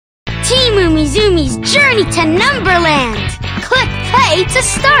Umizoomi's journey to Numberland. Click play to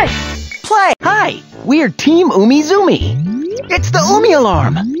start. Play! Hi, we're Team Umizoomi. It's the Umi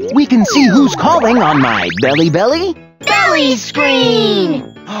alarm. We can see who's calling on my belly screen.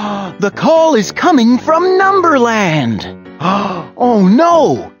 The call is coming from Numberland. Oh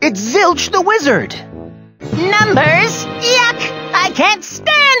no, it's Zilch the wizard. Numbers? Yuck! I can't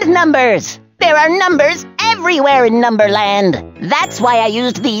stand numbers! There are numbers everywhere in Numberland. That's why I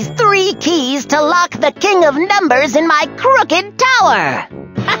used these 3 keys to lock the king of numbers in my crooked tower.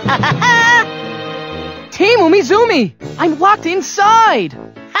 Team Umizoomi, I'm locked inside.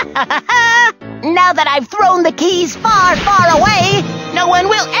 Now that I've thrown the keys far, far away, no one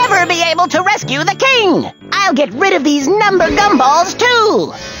will ever be able to rescue the king. I'll get rid of these number gumballs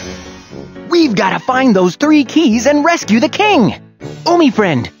too. We've got to find those 3 keys and rescue the king. Umi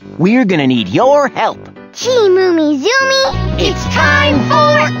friend, we're gonna need your help. Team Umizoomi, It's time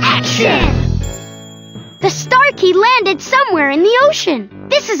for action! the star key landed somewhere in the ocean.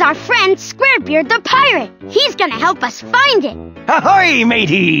 This is our friend Squarebeard the pirate. He's gonna help us find it. Ahoy,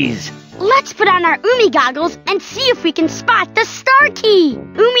 mateys! Let's put on our Umi goggles and see if we can spot the star key.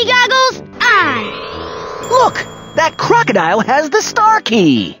 Umi goggles on. Look, that crocodile has the star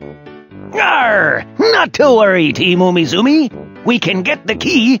key. Arr! Not to worry, Team Umizoomi. We can get the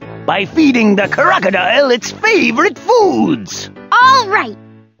key by feeding the crocodile its favorite foods. All right.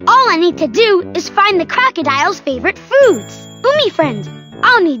 All I need to do is find the crocodile's favorite foods. Umi friends,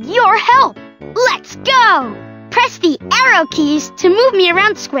 I'll need your help. Let's go. Press the arrow keys to move me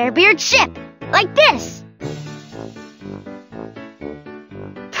around Squarebeard's ship, like this.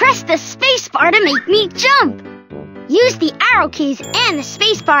 Press the spacebar to make me jump. Use the arrow keys and the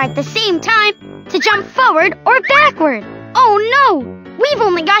spacebar at the same time to jump forward or backward. Oh no! We've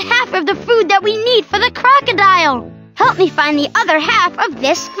only got half of the food that we need for the crocodile. Help me find the other half of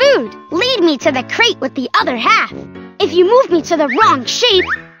this food. Lead me to the crate with the other half. If you move me to the wrong shape,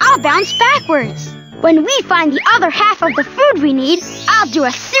 I'll bounce backwards. When we find the other half of the food we need, I'll do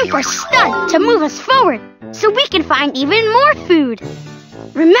a super stunt to move us forward so we can find even more food.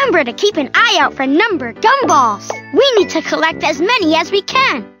 Remember to keep an eye out for number gumballs. We need to collect as many as we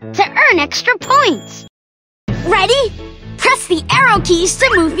can to earn extra points. Ready? Press the arrow keys to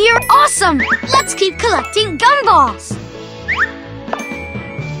move your awesome. Let's keep collecting gumballs.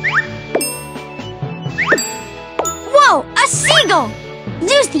 Whoa, a seagull!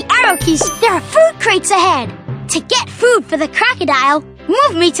 Use the arrow keys. There are food crates ahead. To get food for the crocodile,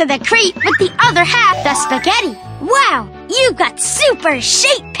 move me to the crate with the other half, the spaghetti. Wow, you've got super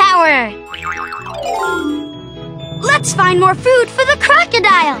shape power. Let's find more food for the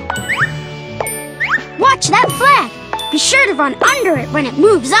crocodile. Watch that flag. Be sure to run under it when it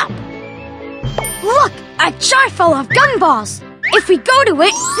moves up. Look, a jar full of gumballs. If we go to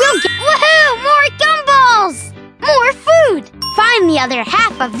it, we'll get... Woohoo! More gumballs! More food! Find the other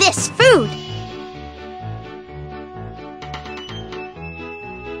half of this food.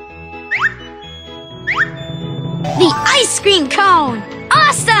 The ice cream cone!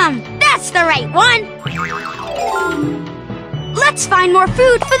 Awesome! That's the right one! Let's find more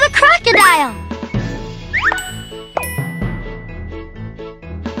food for the crocodile.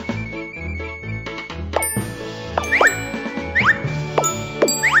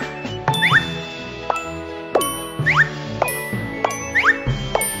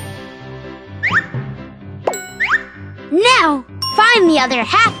 Now, find the other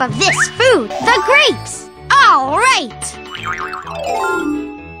half of this food, the grapes. All right.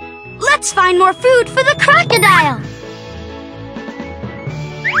 Let's find more food for the crocodile.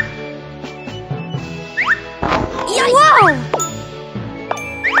 Whoa!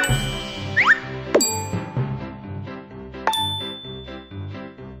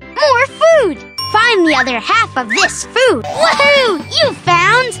 More food. Find the other half of this food. Woohoo! You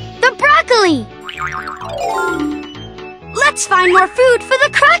found the broccoli. Let's find more food for the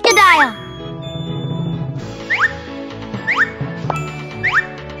crocodile.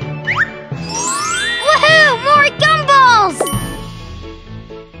 Woohoo! More gumballs!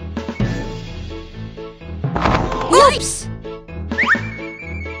 Oops!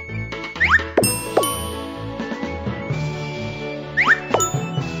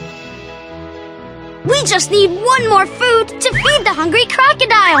 We just need one more food to feed the hungry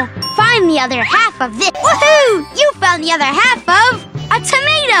crocodile. Find the other half of this. Woohoo! You found the other half of a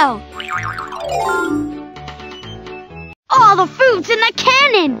tomato. All the food's in the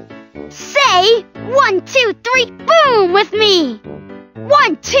cannon. Say 1, 2, 3, boom with me.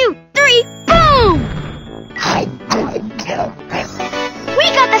 1, 2, 3, boom! We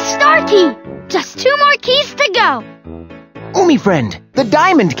got the star key. Just 2 more keys to go. Umi friend, the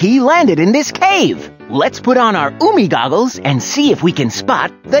diamond key landed in this cave. Let's put on our Umi goggles and see if we can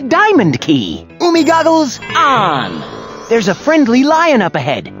spot the diamond key. Umi goggles on! There's a friendly lion up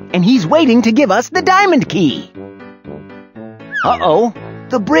ahead, and he's waiting to give us the diamond key. Uh-oh,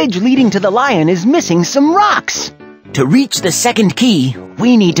 the bridge leading to the lion is missing some rocks. To reach the second key,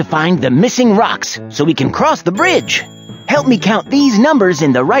 we need to find the missing rocks so we can cross the bridge. Help me count these numbers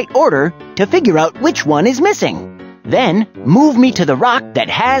in the right order to figure out which one is missing. Then, move me to the rock that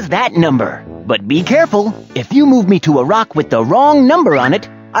has that number. But be careful, if you move me to a rock with the wrong number on it,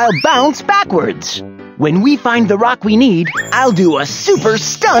 I'll bounce backwards. When we find the rock we need, I'll do a super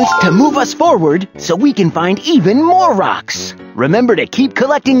stunt to move us forward so we can find even more rocks. Remember to keep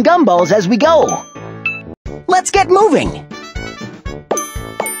collecting gumballs as we go. Let's get moving!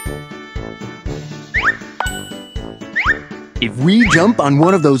 If we jump on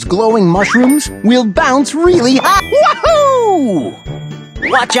one of those glowing mushrooms, we'll bounce really high. Woohoo!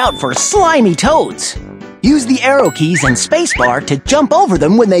 Watch out for slimy toads. Use the arrow keys and spacebar to jump over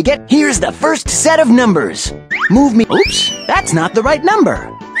them when they get... Here's the first set of numbers. Move me... Oops, that's not the right number.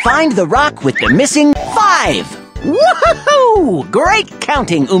 Find the rock with the missing 5. Woohoo! Great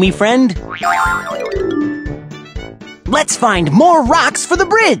counting, Umi friend. Let's find more rocks for the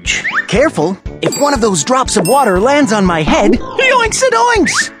bridge. Careful, if one of those drops of water lands on my head,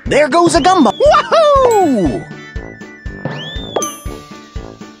 yoinks-a-doinks! There goes a gumball. Woohoo!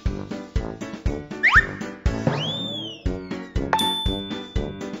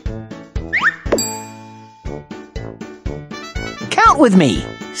 Count with me.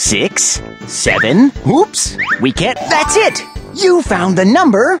 6, 7, oops, we can't, that's it! You found the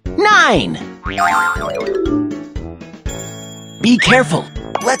number 9! Be careful.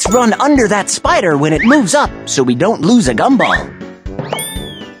 Let's run under that spider when it moves up so we don't lose a gumball.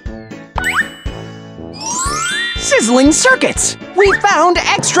 Sizzling circuits! We found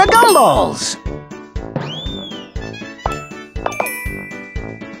extra gumballs!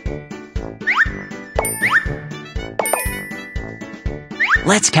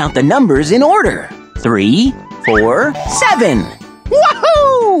 Let's count the numbers in order. 3, 4, 7!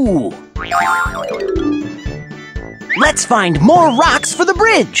 Woohoo! Let's find more rocks for the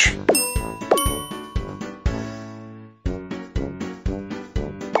bridge.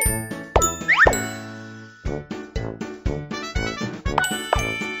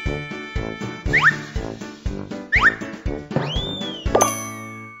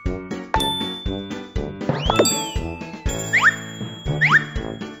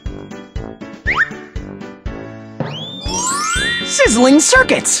 Sizzling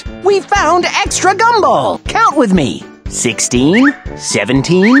circuits! We found extra gumball! Count with me. 16,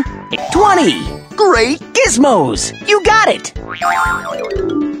 17, 20! Great gizmos! You got it!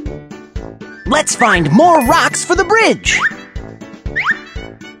 Let's find more rocks for the bridge!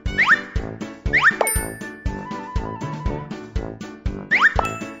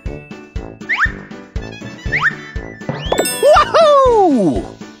 Woohoo!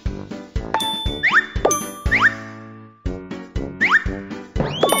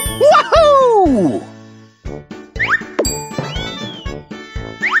 Woohoo!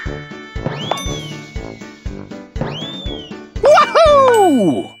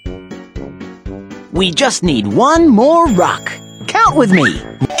 Woohoo! We just need one more rock. Count with me.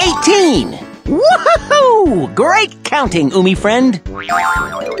 18! Woohoo! Great counting, Umi friend.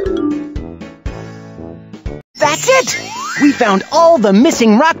 That's it! We found all the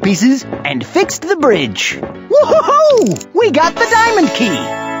missing rock pieces and fixed the bridge. Woohoo! We got the diamond key.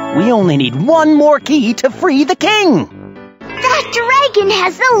 We only need one more key to free the king. That dragon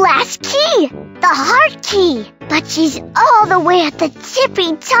has the last key, the heart key. But she's all the way at the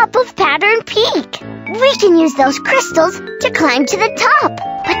tippy top of Pattern Peak. We can use those crystals to climb to the top.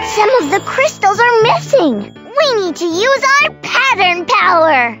 But some of the crystals are missing. We need to use our pattern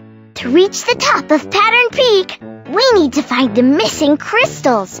power. To reach the top of Pattern Peak, we need to find the missing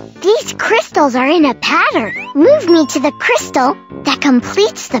crystals. These crystals are in a pattern. Move me to the crystal that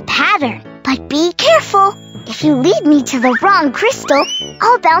completes the pattern. But be careful. If you lead me to the wrong crystal,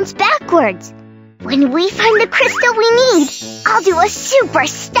 I'll bounce backwards. When we find the crystal we need, I'll do a super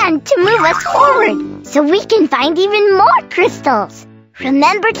stunt to move us forward so we can find even more crystals.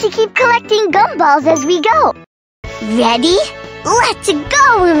 Remember to keep collecting gumballs as we go. Ready? Let's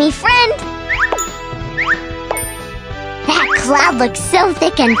go, Umi friend! That cloud looks so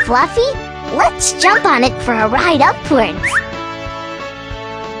thick and fluffy. Let's jump on it for a ride upwards.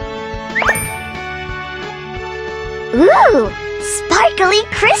 Ooh! Sparkly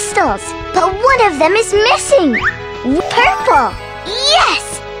crystals! But one of them is missing! Purple!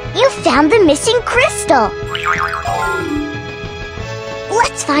 Yes! You found the missing crystal!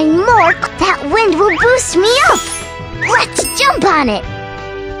 Let's find more. That wind will boost me up. Let's jump on it.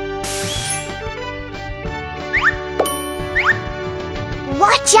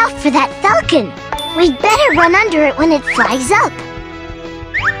 Watch out for that falcon. We'd better run under it when it flies up.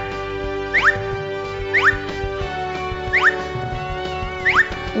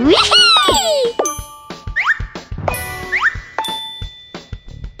 Whee!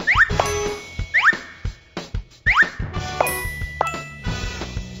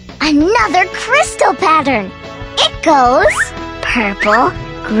 Another crystal pattern. It goes purple,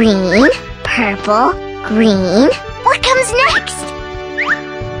 green, purple, green. What comes next?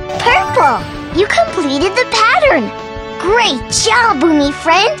 Purple. You completed the pattern. Great job, Umi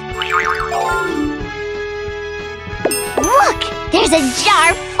friend. Look, there's a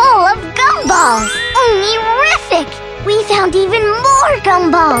jar full of gumballs. Umi-rific. We found even more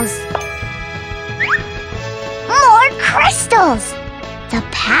gumballs. More crystals. The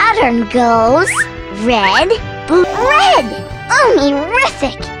pattern goes red, blue, red.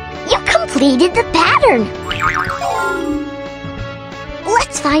 Umi-rific. You completed the pattern.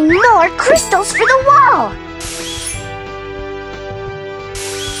 Let's find more crystals for the wall.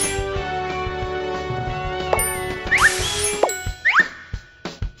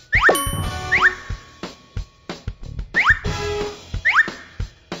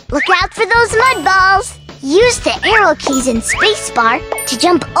 Look out for those mud balls. Use the arrow keys and spacebar to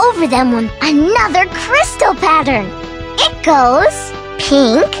jump over them on another crystal pattern. It goes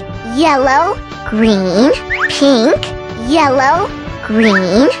pink, yellow, green, pink, yellow,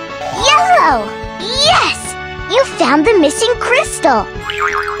 green, yellow. Yes! You found the missing crystal.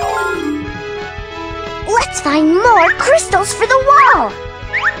 Let's find more crystals for the wall.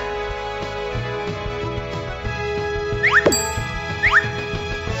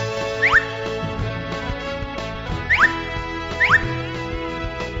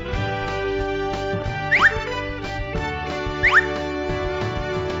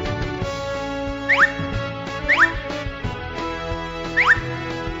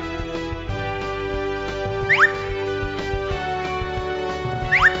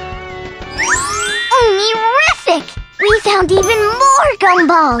 We found even more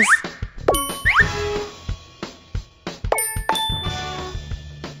gumballs!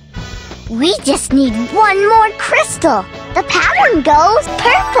 We just need one more crystal. The pattern goes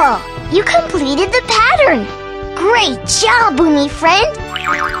purple. You completed the pattern. Great job, Umi friend!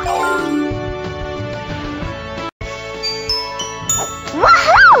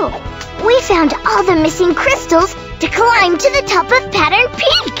 Woohoo! We found all the missing crystals to climb to the top of Pattern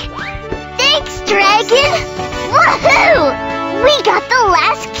Peak! Thanks, Dragon! Woohoo! We got the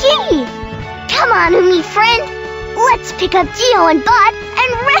last key! Come on, Umi friend! Let's pick up Geo and Bot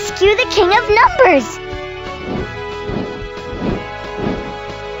and rescue the King of Numbers!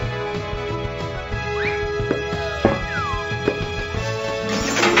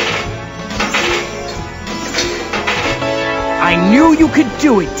 I knew you could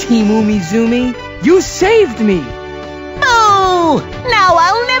do it, Team Umizoomi. You saved me. Boo! Now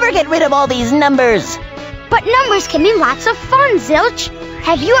I'll never get rid of all these numbers. But numbers can be lots of fun, Zilch.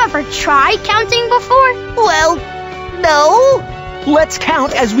 Have you ever tried counting before? Well, no. Let's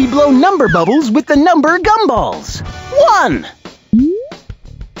count as we blow number bubbles with the number gumballs. 1,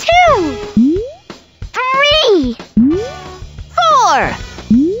 2, 3, 4.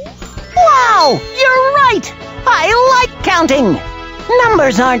 Wow, you're right. I like counting.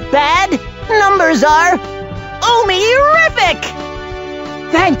 Numbers aren't bad. Numbers are Umi-rific.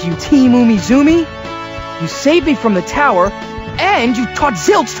 Thank you, Team Umizoomi. You saved me from the tower, and you taught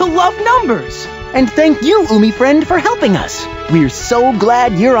Zilch to love numbers. And thank you, Umi friend, for helping us. We're so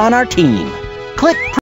glad you're on our team. Click